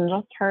person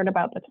just heard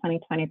about the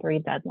 2023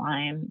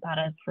 deadline. That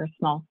is for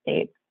small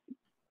states.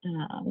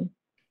 And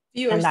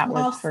that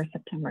was for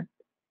September.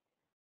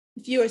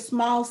 If you're a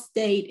small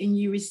state and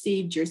you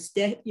received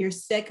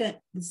the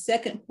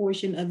second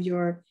portion of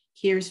your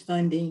CARES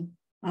funding,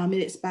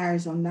 it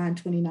expires on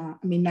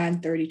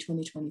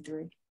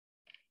 9/30/2023.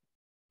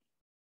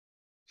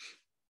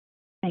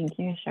 Thank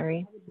you,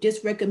 Sherry.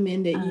 Just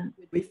recommend that you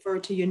refer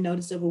to your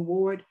notice of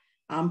award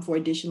for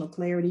additional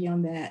clarity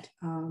on that,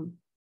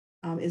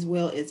 as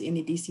well as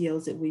any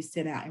DCOs that we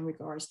sent out in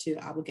regards to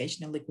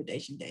obligation and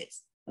liquidation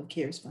dates of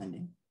CARES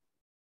funding.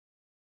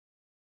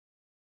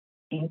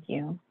 Thank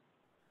you.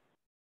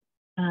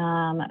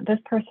 This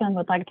person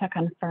would like to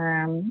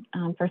confirm,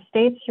 for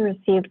states who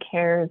received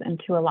CARES in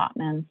 2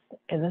 allotments,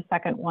 is the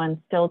second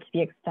one still to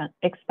be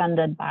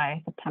expended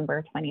by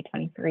September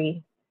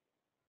 2023?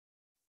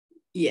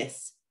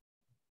 Yes.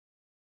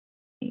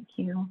 Thank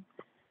you.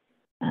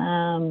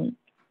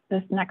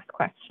 This next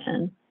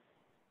question.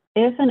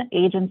 If an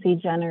agency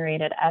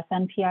generated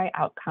FNPI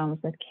outcomes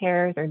with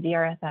CARES or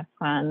DRSF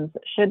funds,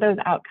 should those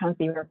outcomes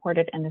be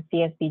reported in the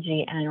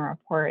CSBG annual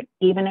report,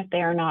 even if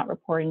they are not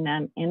reporting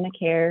them in the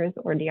CARES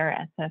or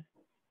DRSF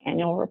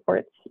annual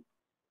reports?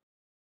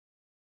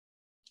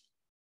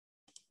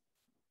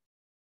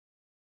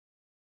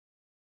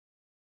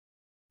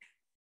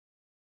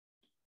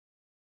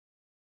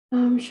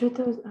 Should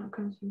those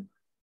outcomes be?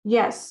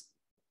 Yes.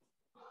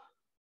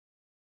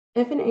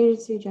 If an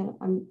agency,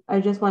 I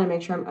just want to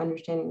make sure I'm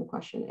understanding the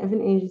question. If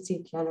an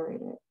agency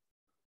generated.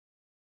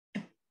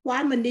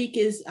 While Monique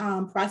is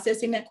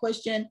processing that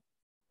question,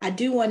 I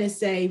do want to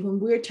say when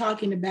we're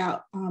talking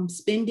about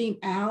spending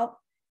out,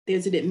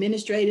 there's an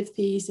administrative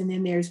piece and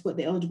then there's what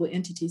the eligible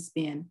entities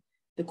spend.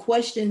 The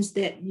questions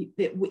that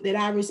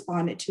I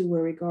responded to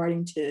were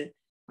regarding to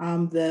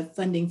the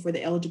funding for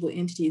the eligible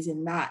entities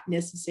and not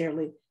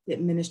necessarily the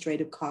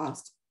administrative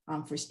cost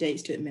for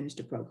states to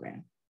administer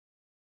program.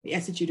 We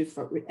asked you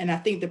to, and I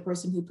think the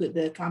person who put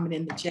the comment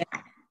in the chat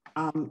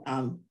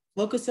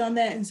focused on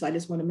that. And so I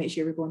just want to make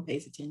sure everyone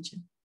pays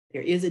attention.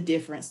 There is a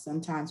difference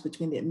sometimes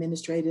between the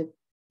administrative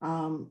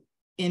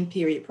end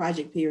period,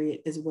 project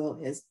period, as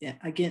well as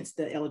against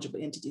the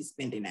eligible entities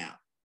spending out.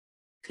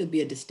 Could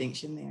be a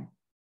distinction there.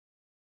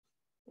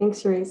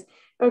 Thanks, Therese.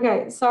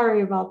 Okay,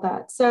 sorry about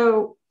that.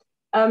 So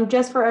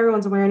just for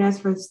everyone's awareness,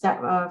 for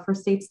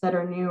states that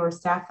are new or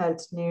staff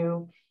that's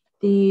new,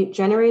 the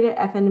generated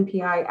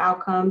FNPI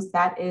outcomes,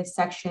 that is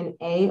section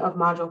A of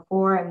module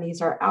 4, and these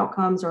are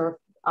outcomes or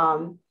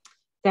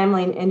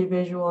family and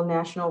individual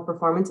national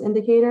performance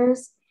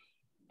indicators.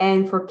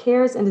 And for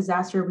CARES and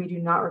disaster, we do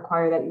not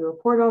require that you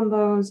report on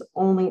those,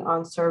 only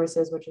on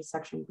services, which is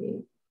section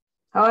B.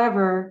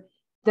 However,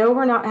 though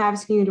we're not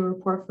asking you to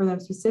report for them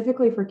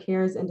specifically for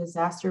CARES and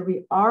disaster,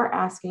 we are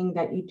asking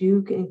that you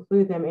do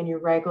include them in your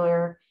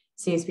regular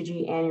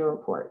CSBG annual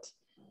report.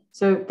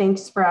 So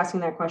thanks for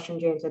asking that question,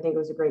 James. I think it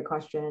was a great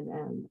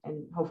question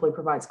and hopefully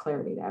provides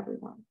clarity to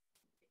everyone.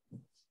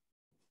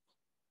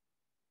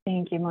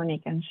 Thank you,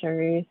 Monique and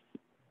Cherise.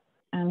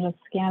 I'm just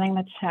scanning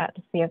the chat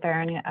to see if there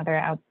are any other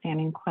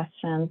outstanding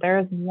questions.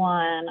 There's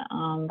one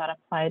that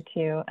applied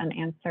to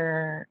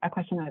a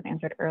question that was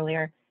answered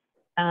earlier.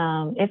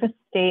 If a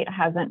state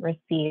hasn't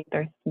received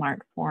their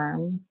SMART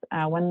forms,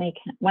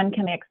 when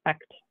can they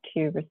expect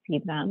to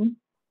receive them?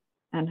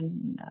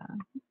 And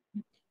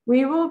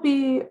we will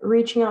be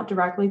reaching out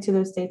directly to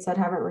those states that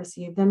haven't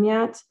received them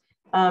yet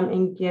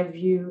and give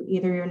you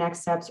either your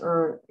next steps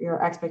or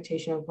your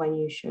expectation of when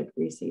you should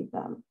receive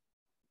them.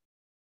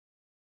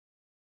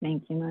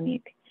 Thank you,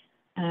 Monique.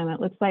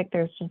 It looks like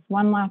there's just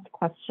one last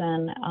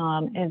question.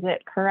 Is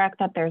it correct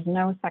that there's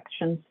no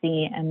section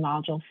C in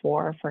module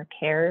 4 for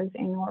CARES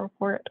annual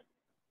report?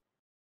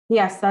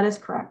 Yes, that is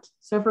correct.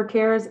 So for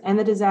CARES and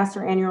the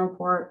disaster annual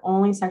report,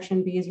 only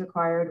section B is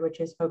required, which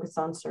is focused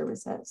on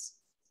services.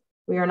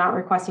 We are not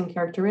requesting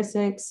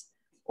characteristics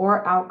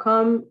or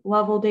outcome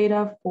level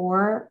data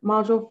for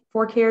module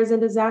 4 CARES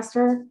and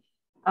disaster,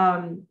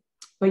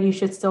 but you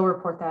should still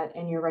report that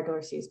in your regular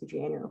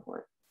CSBG annual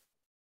report.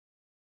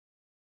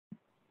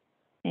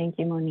 Thank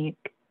you,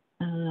 Monique.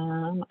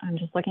 I'm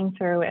just looking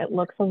through. It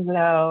looks as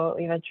though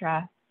we've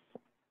addressed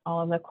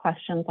all of the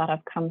questions that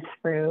have come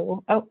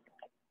through. Oh,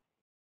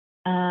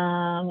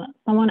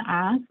 someone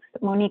asked,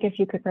 Monique, if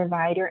you could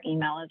provide your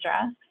email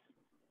address.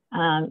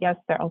 Yes,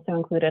 they're also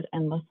included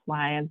in the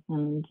slides,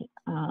 and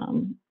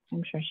I'm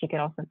sure she could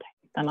also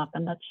type them up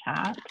in the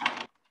chat.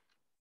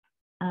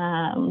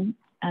 And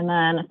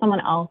then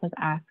someone else is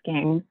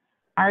asking,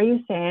 are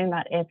you saying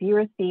that if you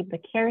receive the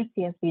CARES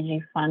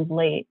CSBG funds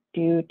late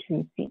due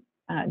to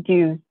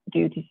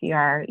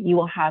CR, you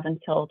will have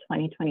until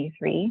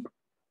 2023?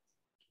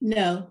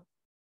 No.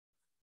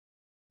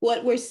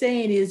 What we're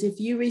saying is if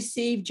you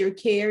received your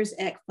CARES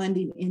Act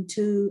funding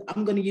into,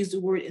 I'm going to use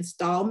the word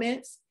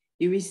installments,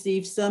 you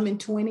received some in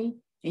 20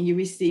 and you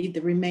received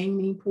the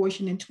remaining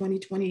portion in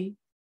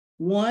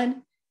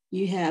 2021,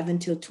 you have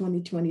until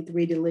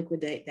 2023 to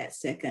liquidate that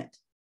second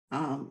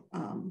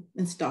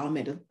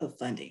installment of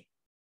funding.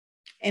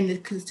 And the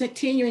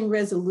continuing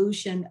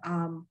resolution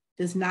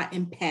does not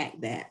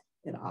impact that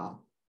at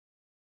all.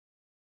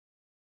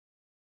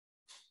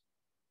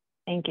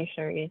 Thank you,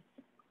 Cherise.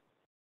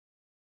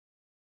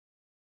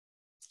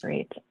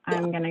 Great.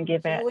 I'm going to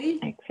give it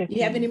like 15.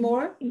 You have any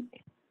more?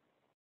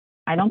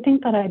 I don't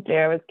think that I do.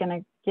 I was going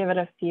to give it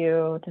a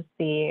few to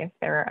see if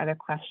there are other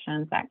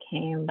questions that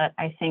came, but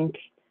I think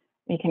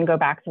we can go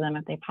back to them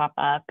if they pop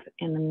up.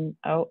 And then,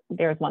 oh,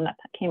 there's one that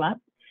came up.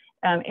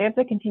 If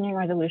the continuing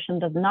resolution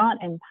does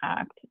not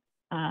impact,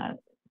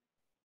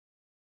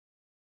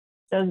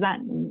 does that,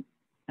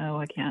 oh,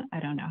 I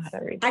don't know how to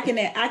read. I can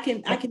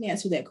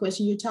answer that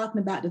question. You're talking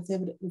about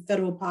the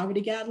federal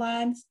poverty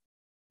guidelines.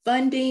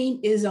 Funding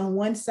is on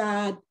one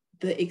side,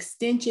 the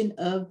extension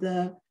of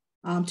the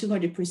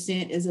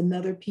 200% is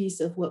another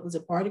piece of what was a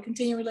part of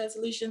continuing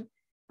resolution.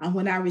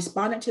 When I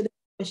responded to the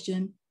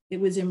question, it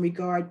was in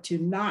regard to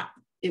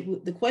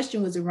the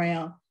question was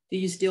around, do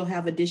you still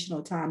have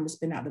additional time to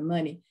spend out the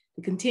money?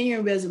 The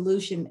continuing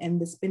resolution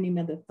and the spending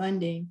of the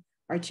funding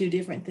are two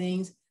different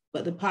things.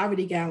 but the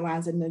poverty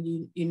guidelines, I know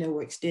you know,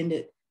 were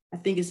extended. I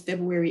think it's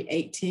February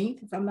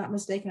 18th, if I'm not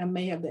mistaken. I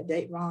may have that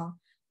date wrong.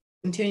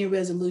 Continuing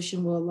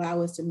resolution will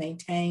allow us to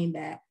maintain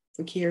that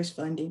for CARES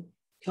funding.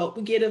 Hope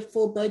we get a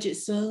full budget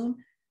soon,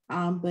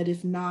 but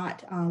if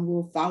not,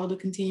 we'll follow the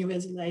continuing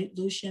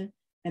resolution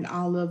and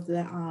all of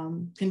the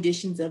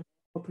conditions of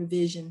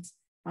provisions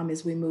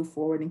as we move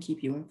forward and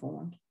keep you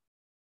informed.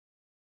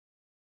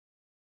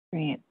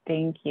 Great,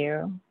 thank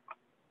you.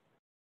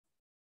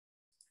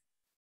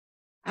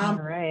 All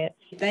right.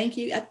 Thank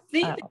you. I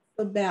think that's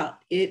about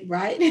it,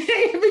 right?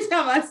 Every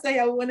time I say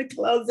I want to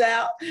close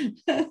out.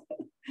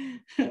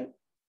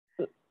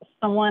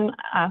 Someone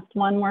asked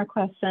one more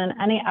question.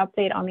 Any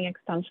update on the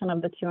extension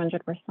of the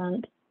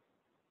 200%?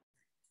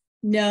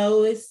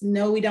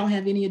 No, we don't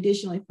have any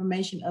additional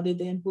information other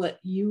than what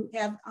you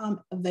have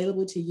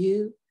available to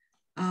you.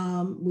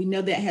 We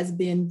know that has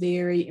been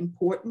very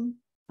important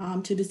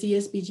to the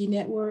CSBG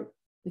network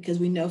because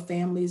we know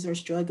families are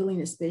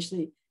struggling,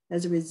 especially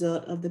as a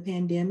result of the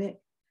pandemic.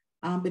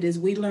 But as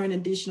we learn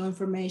additional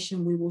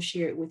information, we will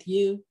share it with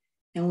you.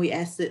 And we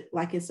ask that,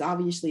 like it's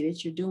obviously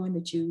that you're doing,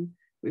 that you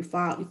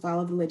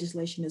follow the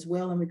legislation as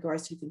well in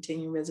regards to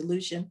continuing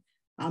resolution.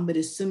 But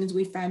as soon as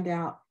we find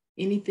out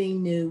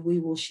anything new, we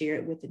will share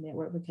it with the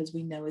network because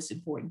we know it's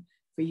important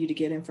for you to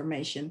get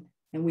information.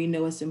 And we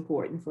know it's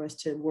important for us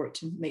to work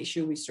to make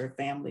sure we serve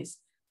families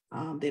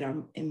that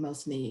are in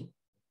most need.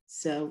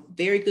 So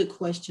very good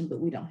question,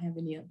 but we don't have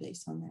any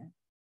updates on that.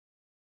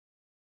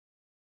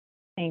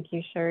 Thank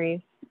you,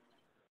 Sharice.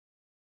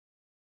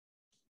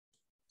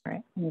 All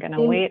right, I'm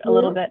gonna wait a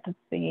little bit to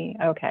see.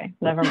 Okay,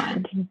 never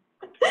mind.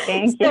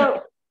 Thank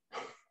you.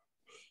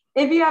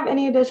 If you have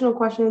any additional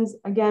questions,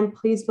 again,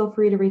 please feel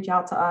free to reach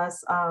out to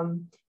us,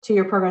 to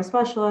your program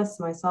specialist,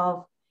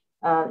 myself,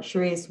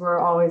 Sharice. We're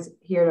always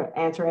here to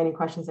answer any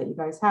questions that you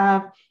guys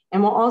have.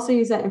 And we'll also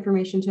use that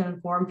information to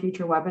inform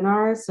future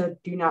webinars. So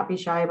do not be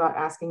shy about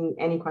asking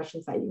any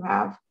questions that you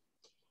have.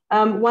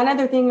 One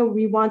other thing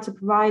we want to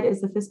provide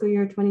is the fiscal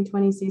year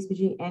 2020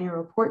 CSBG annual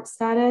report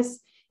status.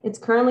 It's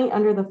currently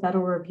under the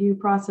federal review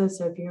process.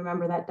 So if you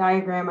remember that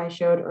diagram I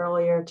showed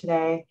earlier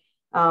today,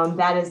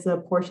 that is the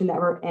portion that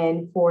we're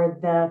in for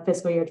the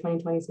fiscal year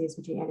 2020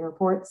 CSBG annual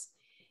reports.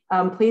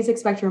 Please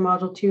expect your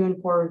module 2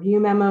 and 4 review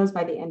memos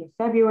by the end of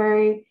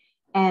February.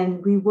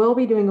 And we will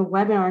be doing a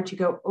webinar to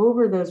go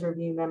over those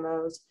review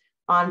memos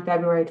on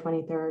February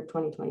 23rd,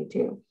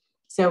 2022.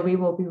 So we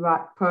will be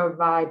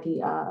provide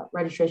the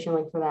registration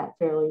link for that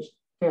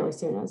fairly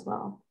soon as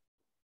well.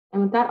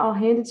 And with that, I'll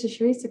hand it to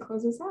Sharice to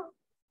close us out.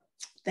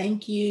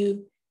 Thank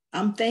you.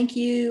 Thank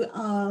you,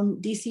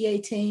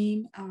 DCA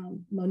team,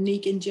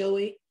 Monique and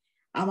Joey.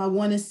 I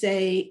want to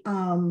say,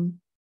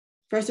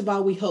 first of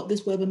all, we hope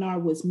this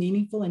webinar was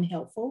meaningful and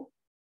helpful.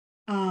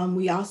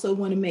 We also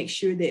want to make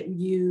sure that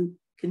you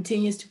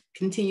continue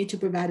to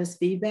provide us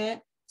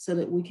feedback so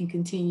that we can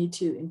continue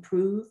to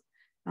improve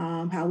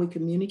how we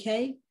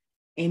communicate.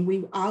 And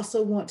we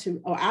also want to,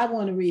 or I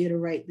want to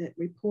reiterate that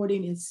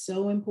reporting is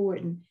so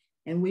important.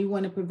 And we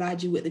want to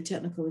provide you with the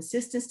technical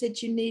assistance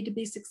that you need to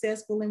be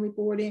successful in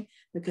reporting,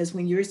 because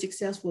when you're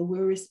successful,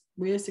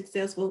 we're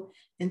successful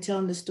in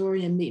telling the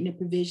story and meeting the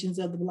provisions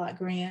of the block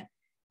grant.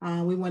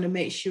 We want to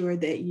make sure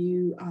that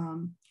you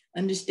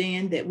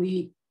understand that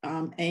we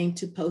aim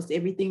to post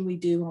everything we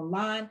do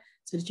online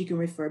so that you can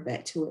refer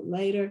back to it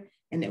later,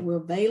 and that we're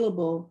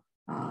available,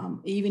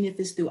 even if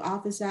it's through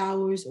office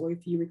hours or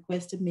if you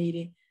request a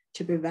meeting,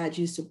 to provide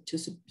you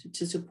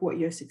to support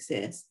your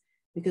success.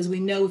 Because we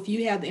know if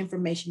you have the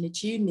information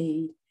that you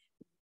need,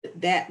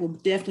 that will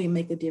definitely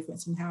make a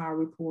difference in how our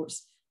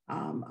reports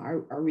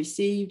are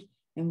received.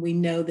 And we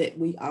know that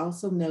we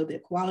also know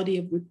that quality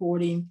of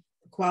reporting,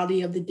 the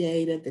quality of the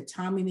data, the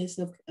timeliness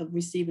of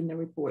receiving the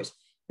reports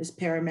is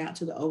paramount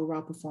to the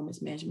overall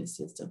performance management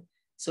system.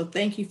 So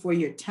thank you for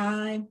your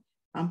time.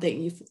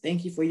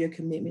 Thank you for your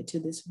commitment to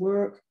this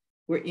work.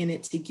 We're in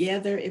it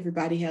together.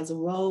 Everybody has a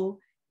role,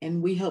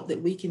 and we hope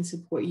that we can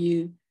support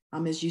you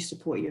as you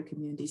support your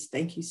communities.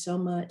 Thank you so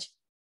much.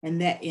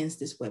 And that ends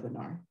this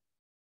webinar.